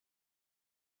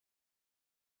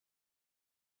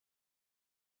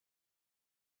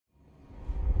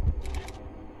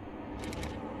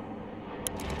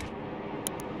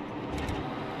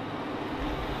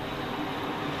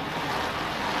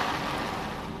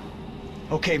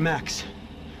Okay, Max.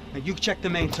 Now you check the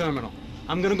main terminal.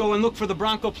 I'm gonna go and look for the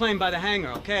Bronco plane by the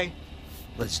hangar, okay?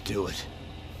 Let's do it.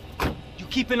 You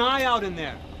keep an eye out in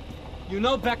there. You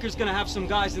know Becker's gonna have some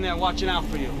guys in there watching out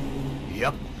for you.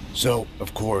 Yep. So,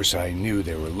 of course, I knew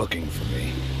they were looking for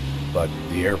me. But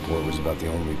the airport was about the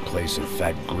only place a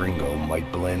fat gringo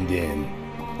might blend in.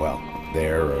 Well,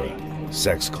 there or a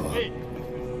sex club.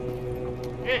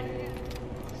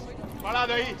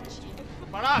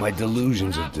 My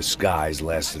delusions of disguise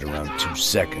lasted around 2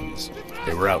 seconds.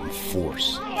 They were out in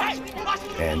force.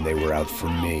 And they were out for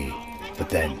me. But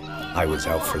then, I was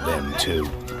out for them too.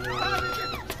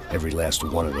 Every last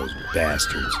one of those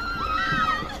bastards.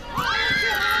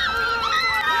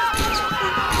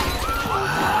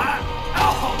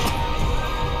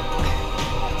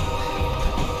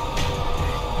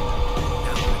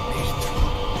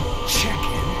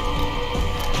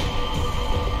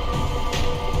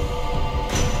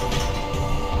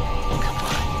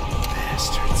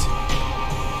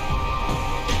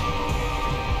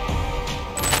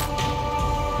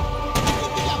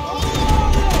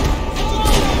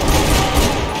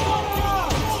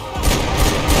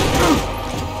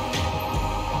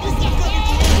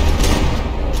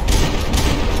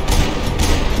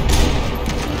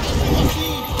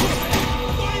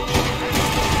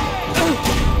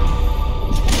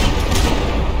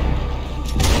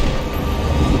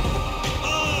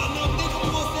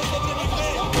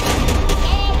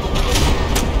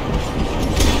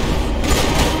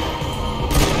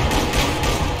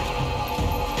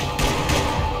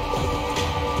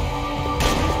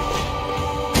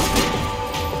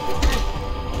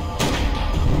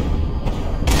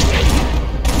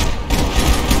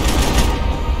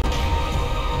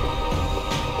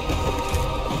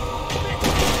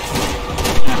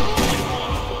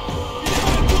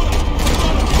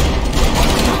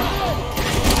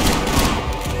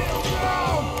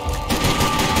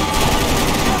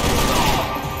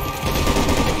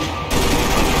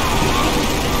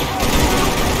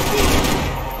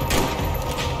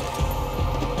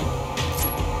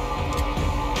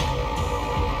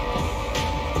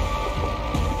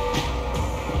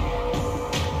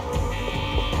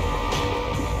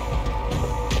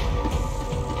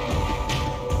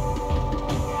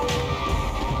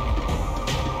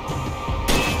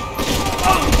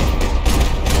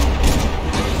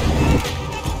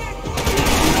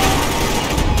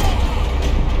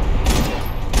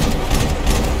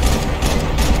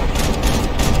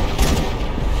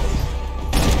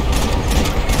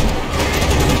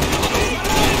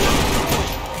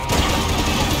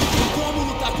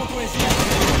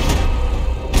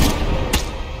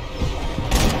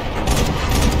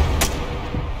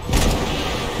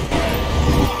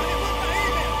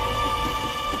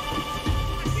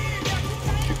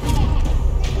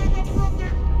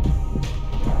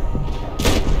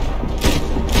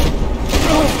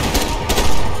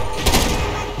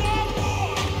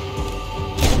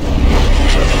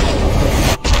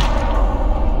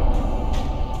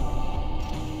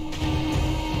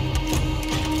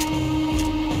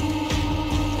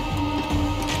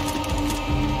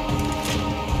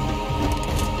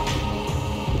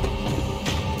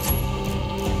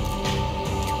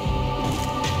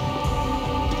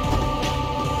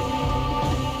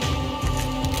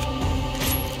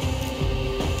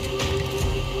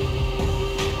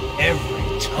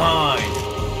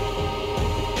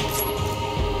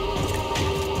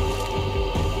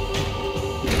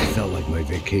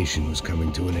 Vacation was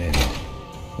coming to an end.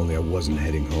 Only I wasn't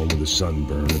heading home with a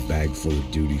sunburn, a bag full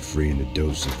of duty-free, and a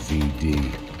dose of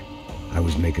VD. I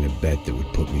was making a bet that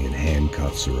would put me in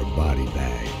handcuffs or a body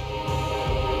bag.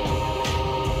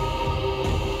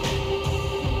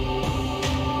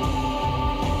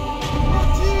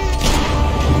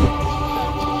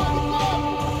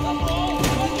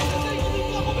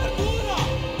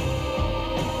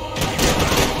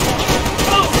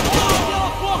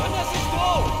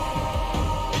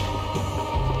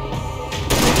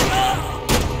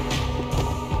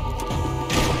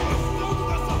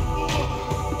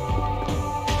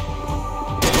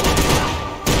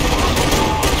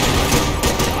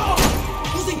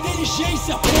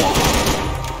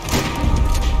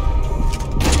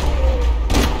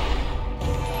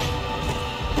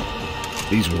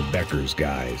 These were Becker's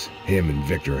guys. Him and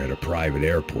Victor had a private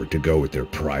airport to go with their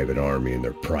private army and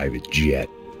their private jet.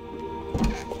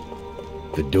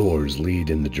 The doors lead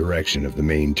in the direction of the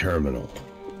main terminal.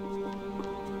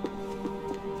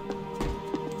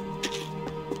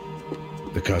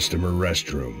 The customer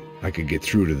restroom. I could get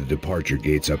through to the departure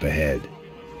gates up ahead.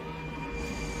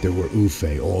 There were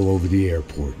UFE all over the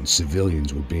airport and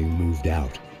civilians were being moved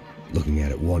out. Looking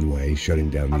at it one way, shutting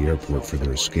down the airport for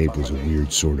their escape was a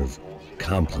weird sort of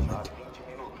compliment,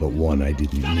 but one I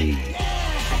didn't need.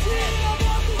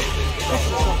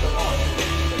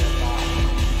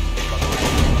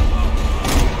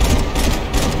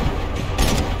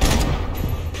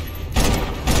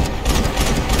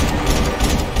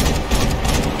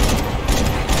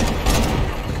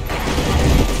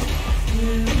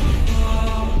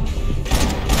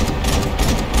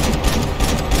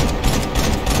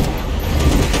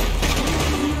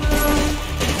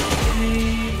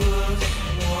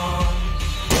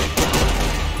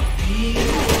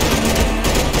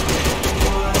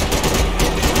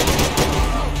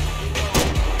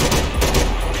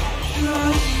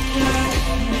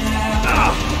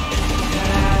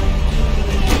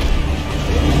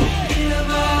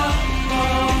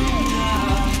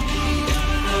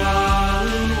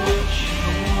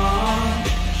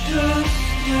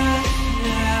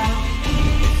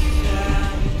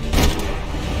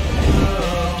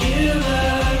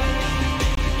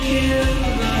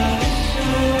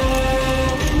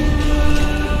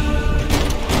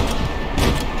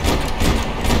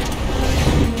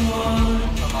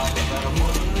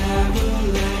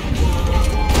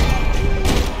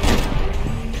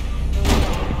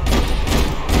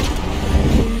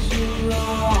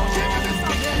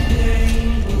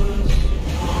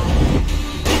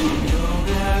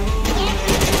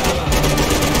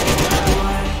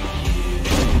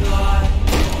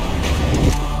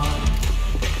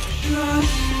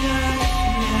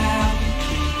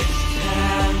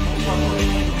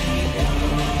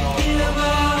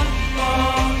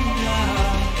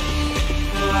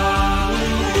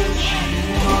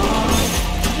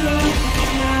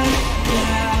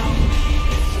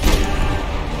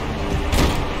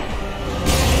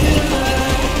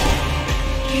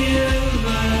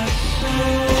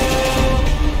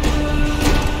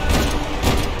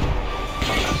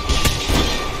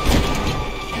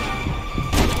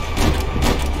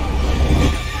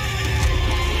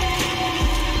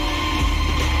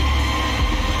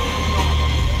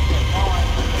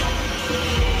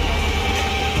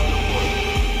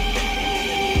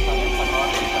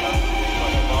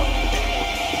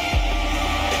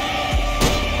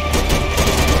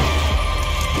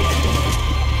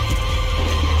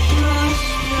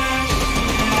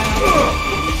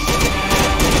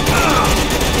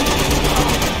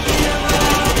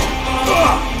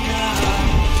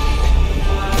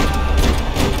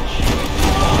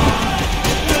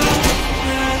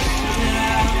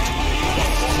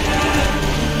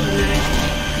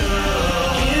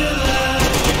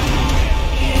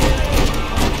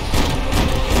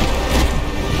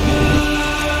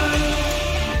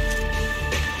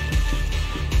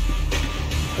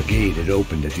 It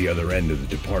opened at the other end of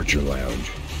the departure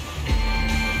lounge.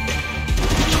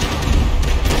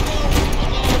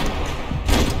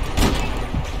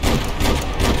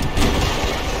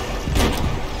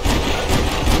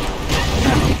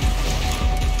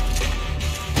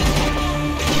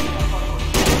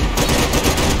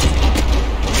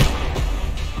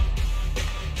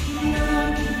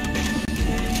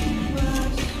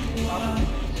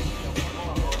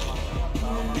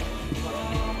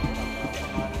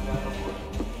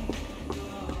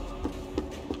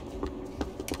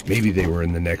 Maybe they were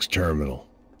in the next terminal.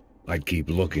 I'd keep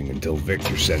looking until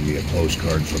Victor sent me a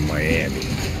postcard from Miami.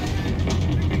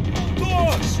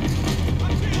 Doors!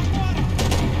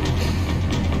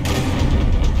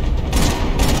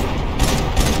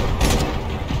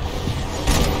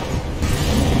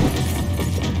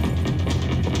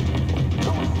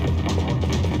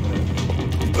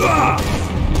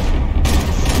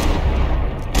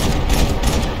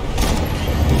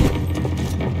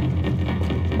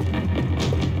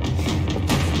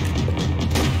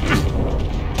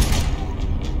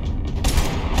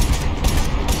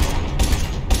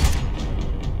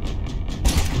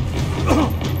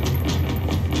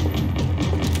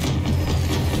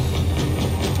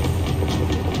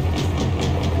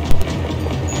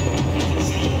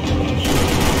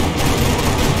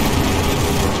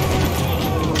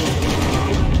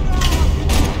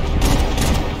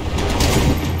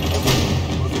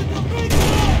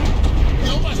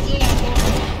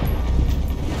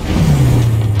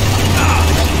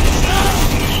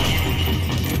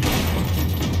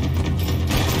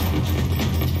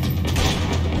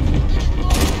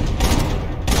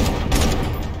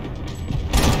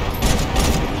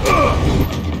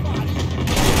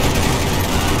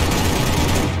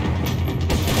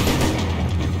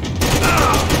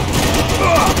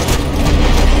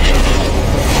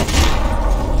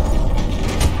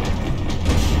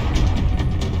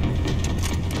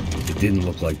 didn't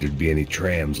look like there'd be any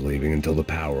trams leaving until the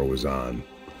power was on.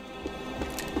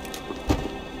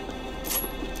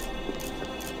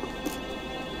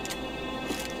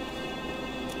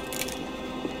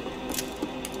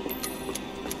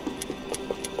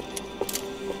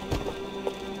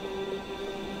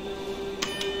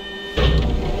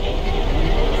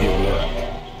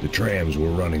 The trams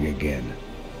were running again.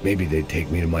 Maybe they'd take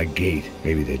me to my gate.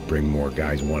 Maybe they'd bring more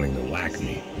guys wanting to whack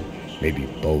me. Maybe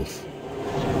both.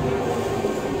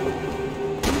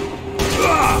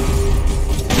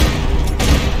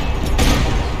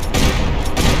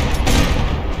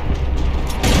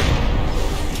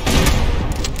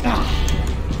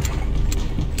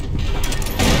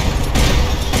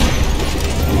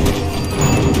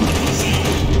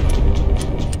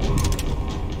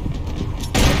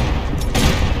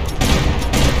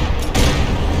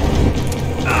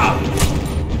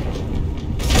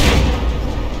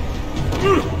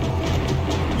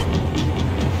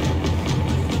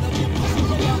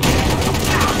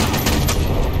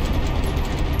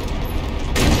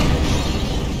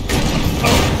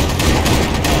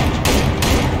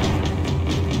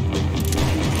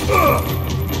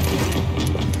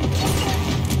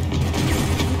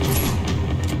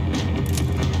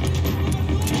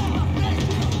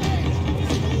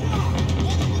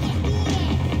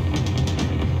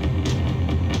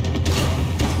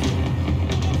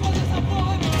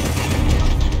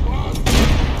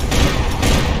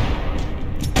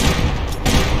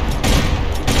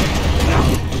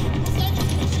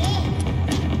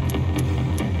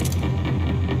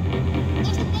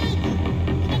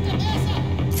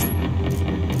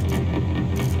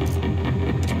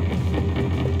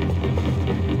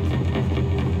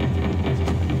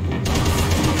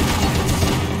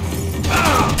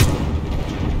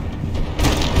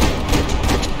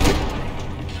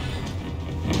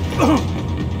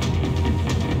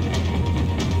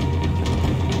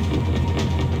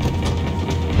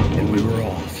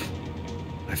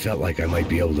 Felt like I might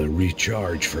be able to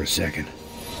recharge for a second.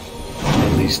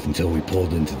 At least until we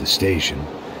pulled into the station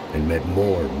and met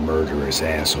more murderous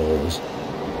assholes.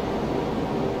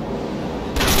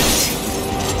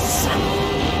 Son of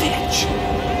a bitch!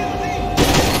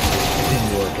 It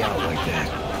didn't work out like that.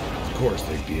 Of course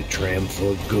there'd be a tram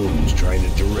full of goons trying to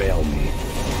derail me.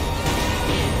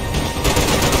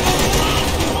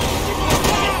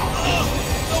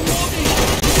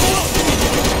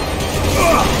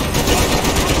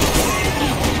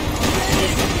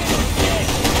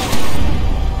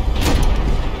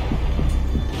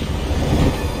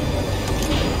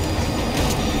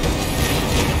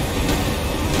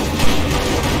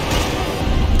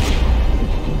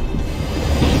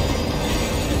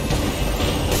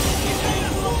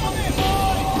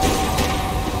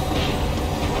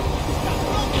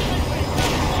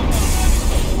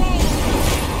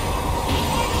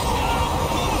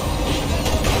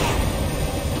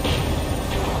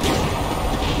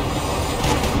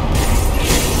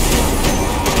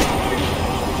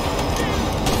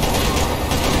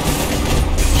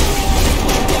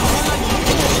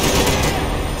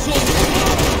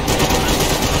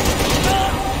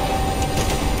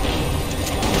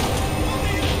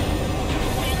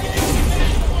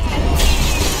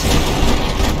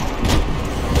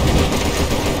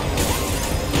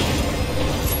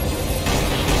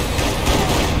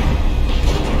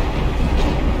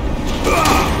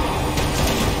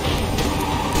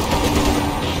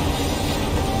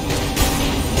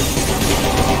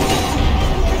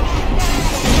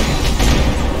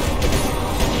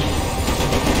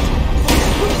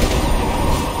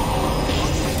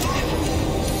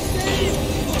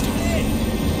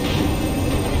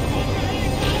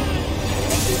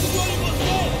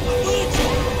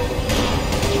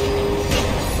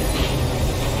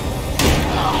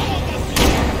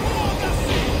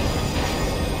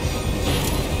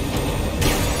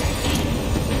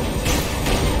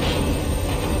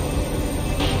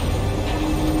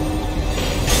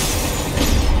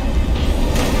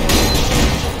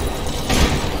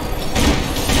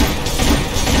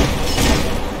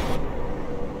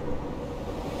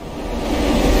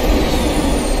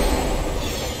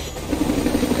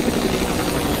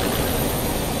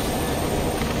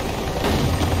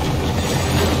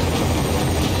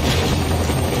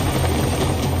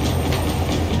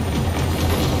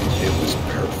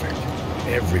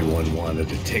 Everyone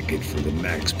wanted a ticket for the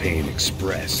Max Payne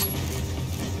Express.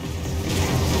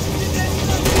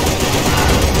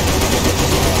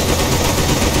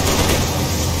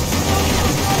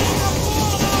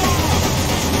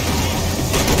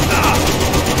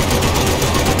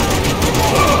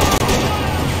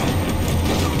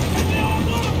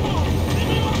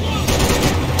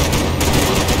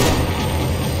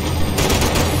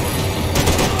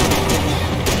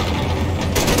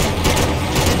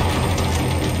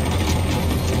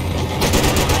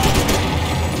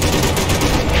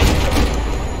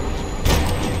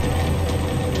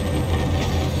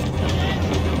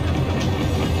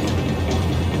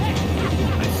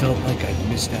 felt like I'd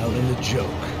missed out on the joke.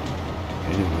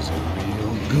 And it was a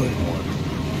real good one.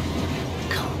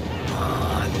 Come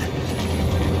on.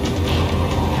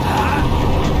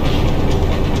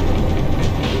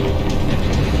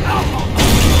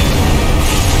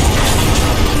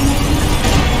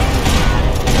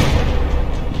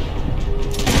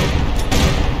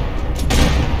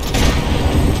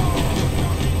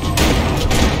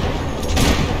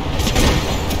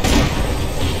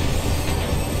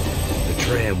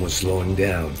 Was slowing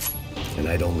down, and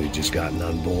I'd only just gotten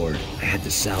on board. I had to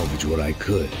salvage what I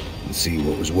could and see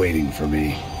what was waiting for me.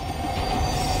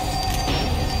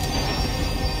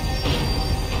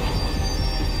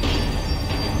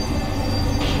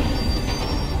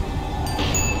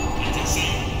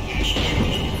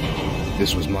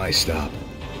 This was my stop.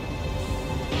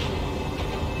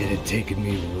 It had taken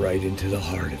me right into the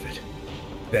heart of it.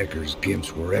 Becker's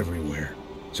gimps were everywhere,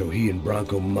 so he and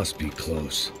Bronco must be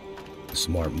close. A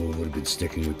smart move would have been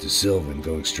sticking with De Silva and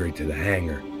going straight to the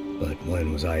hangar, but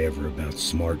when was I ever about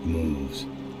smart moves?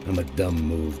 I'm a dumb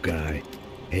move guy.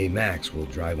 Hey Max, we'll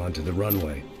drive onto the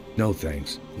runway. No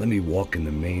thanks, let me walk in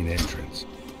the main entrance.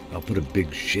 I'll put a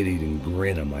big shit-eating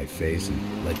grin on my face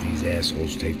and let these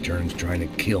assholes take turns trying to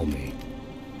kill me.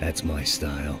 That's my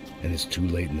style, and it's too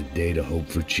late in the day to hope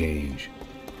for change.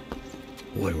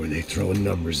 Boy, were they throwing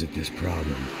numbers at this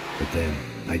problem. But then,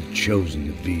 I'd chosen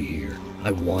to be here. I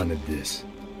wanted this.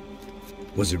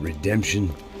 Was it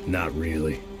redemption? Not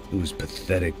really. It was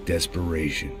pathetic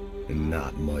desperation, and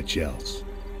not much else.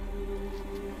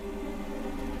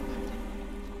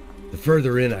 The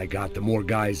further in I got, the more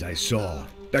guys I saw.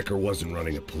 Becker wasn't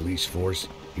running a police force.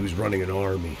 He was running an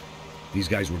army. These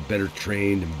guys were better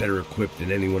trained and better equipped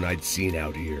than anyone I'd seen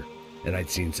out here. And I'd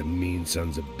seen some mean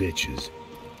sons of bitches.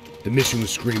 The mission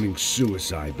was screaming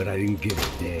suicide, but I didn't give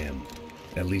a damn.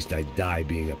 At least I'd die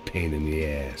being a pain in the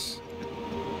ass.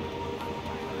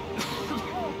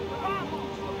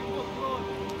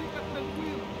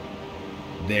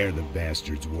 There the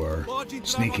bastards were,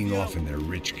 sneaking off in their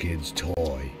rich kid's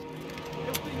toy.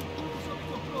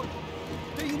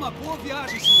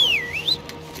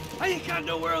 I ain't got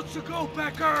nowhere else to go,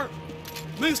 Becker!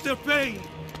 Mr. Payne,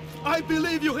 I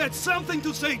believe you had something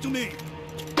to say to me.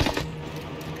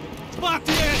 Mate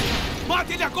ele!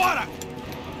 Mate ele agora!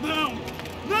 Não!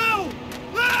 Não!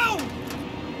 Não!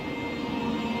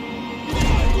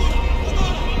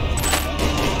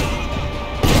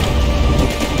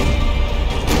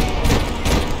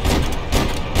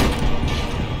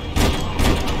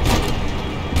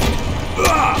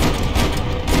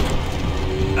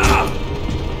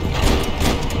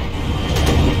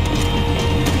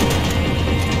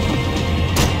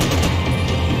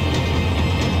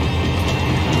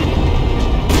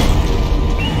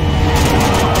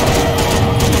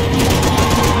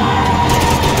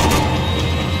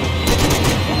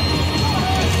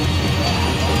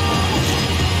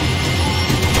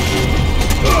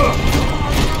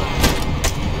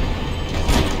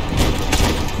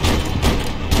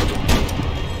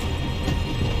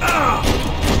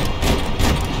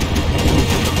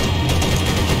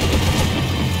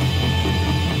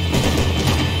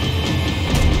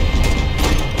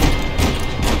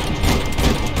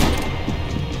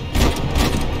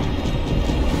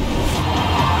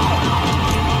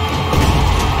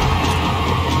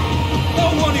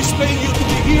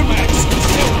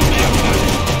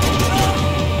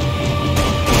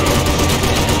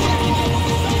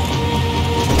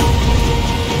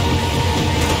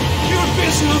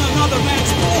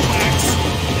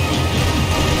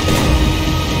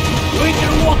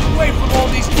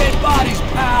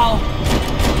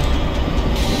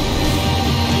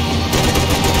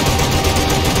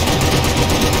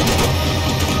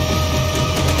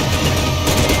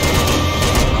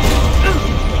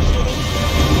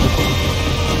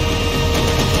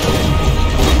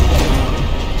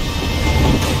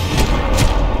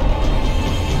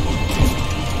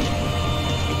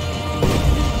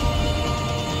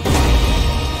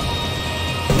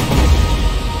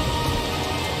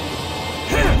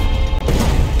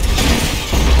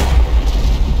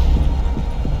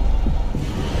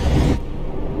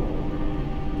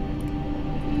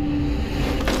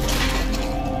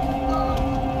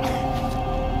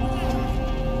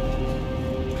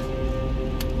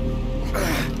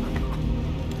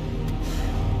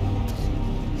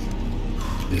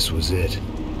 This was it.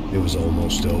 It was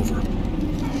almost over.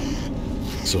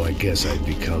 So I guess I'd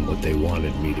become what they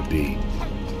wanted me to be.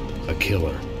 A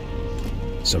killer.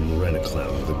 Some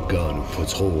rent-a-clown with a gun who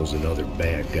puts holes in other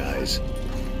bad guys.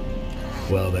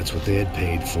 Well, that's what they had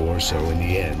paid for, so in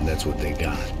the end, that's what they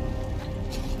got.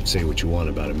 Say what you want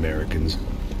about Americans,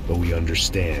 but we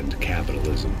understand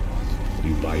capitalism.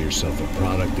 You buy yourself a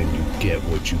product and you get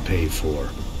what you pay for.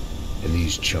 And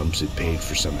these chumps had paid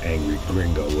for some angry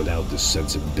gringo without the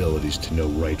sensibilities to know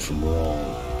right from wrong.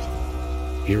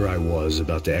 Here I was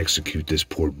about to execute this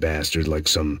poor bastard like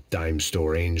some dime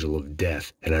store angel of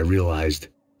death, and I realized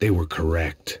they were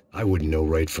correct. I wouldn't know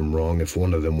right from wrong if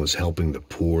one of them was helping the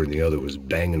poor and the other was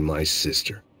banging my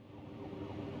sister.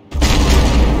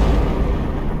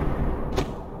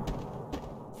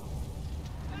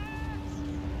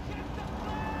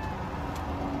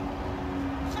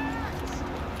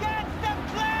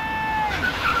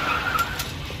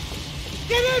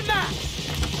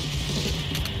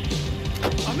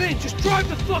 Just drive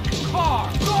the fucking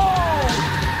car! Go!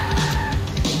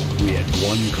 We had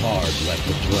one card left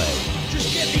to play.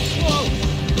 Just get me close!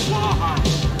 Whoa.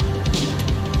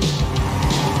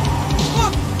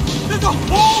 Look! There's a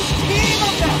whole team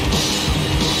of them!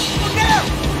 Look there!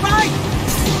 Right!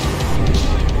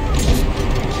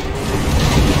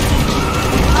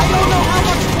 I don't know how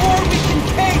much more we can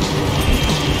take!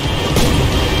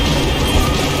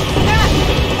 Matt!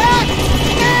 Matt!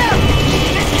 There!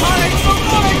 This car ain't so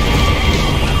good!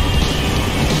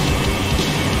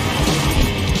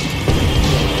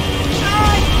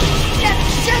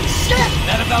 Shit!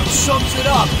 That about sums it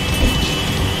up.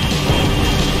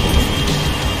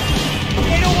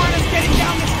 They don't want us getting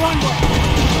down this runway.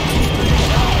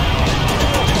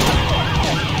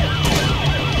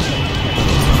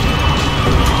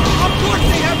 Of course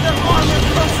they have their armored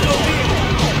personal vehicle.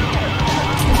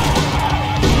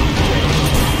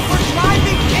 We're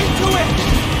driving into it.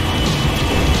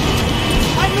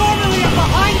 I'm normally a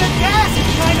behind the gas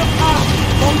kind of cop.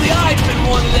 Only I've been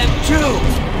one of them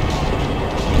too.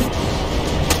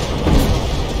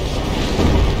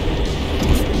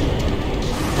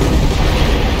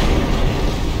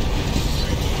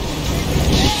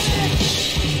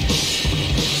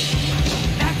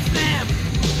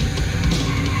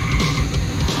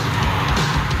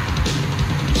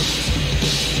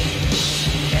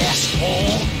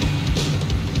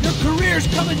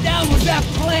 Coming down with that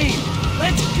plane.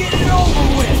 Let's get it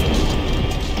over with.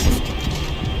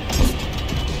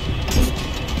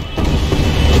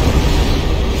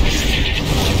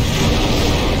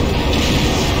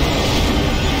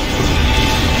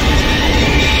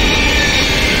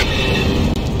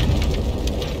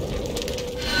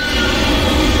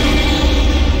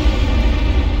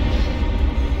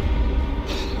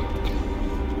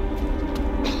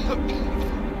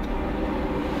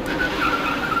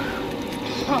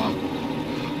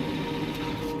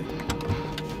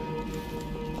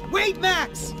 Wait,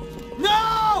 Max!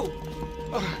 No!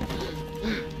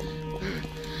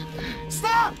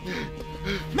 Stop!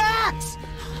 Max!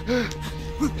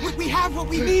 We have what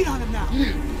we need on him now.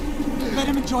 Let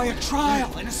him enjoy a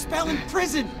trial and a spell in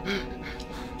prison.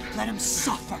 Let him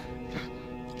suffer.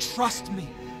 Trust me.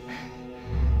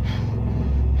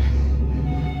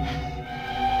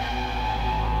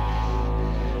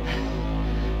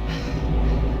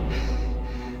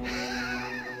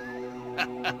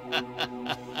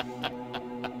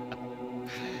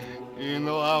 You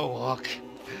know I walk.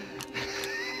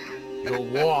 You'll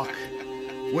walk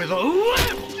with a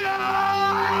limp!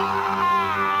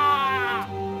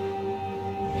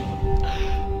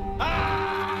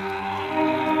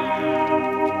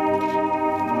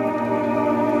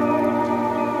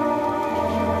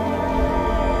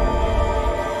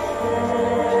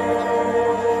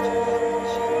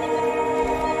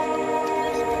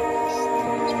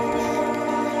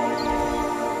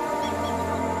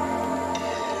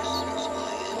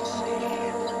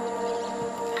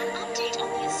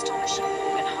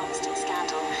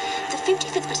 The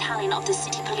 55th Battalion of the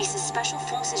City Police's Special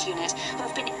Forces Unit, who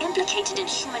have been implicated in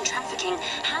human trafficking,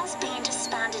 has been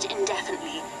disbanded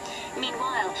indefinitely.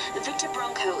 Meanwhile, Victor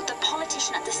Bronco, the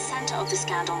politician at the center of the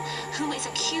scandal, who is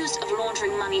accused of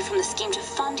laundering money from the scheme to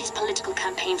fund his political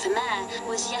campaign for mayor,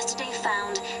 was yesterday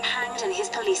found hanged in his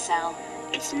police cell.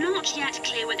 It's not yet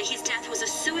clear whether his death was a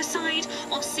suicide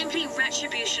or simply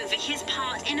retribution for his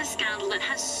part in a scandal that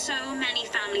has so many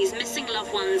families missing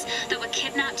loved ones that were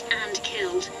kidnapped and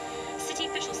killed. City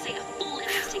officials say a full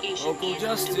investigation Local is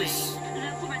justice.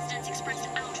 underway. Local residents expressed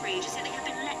outrage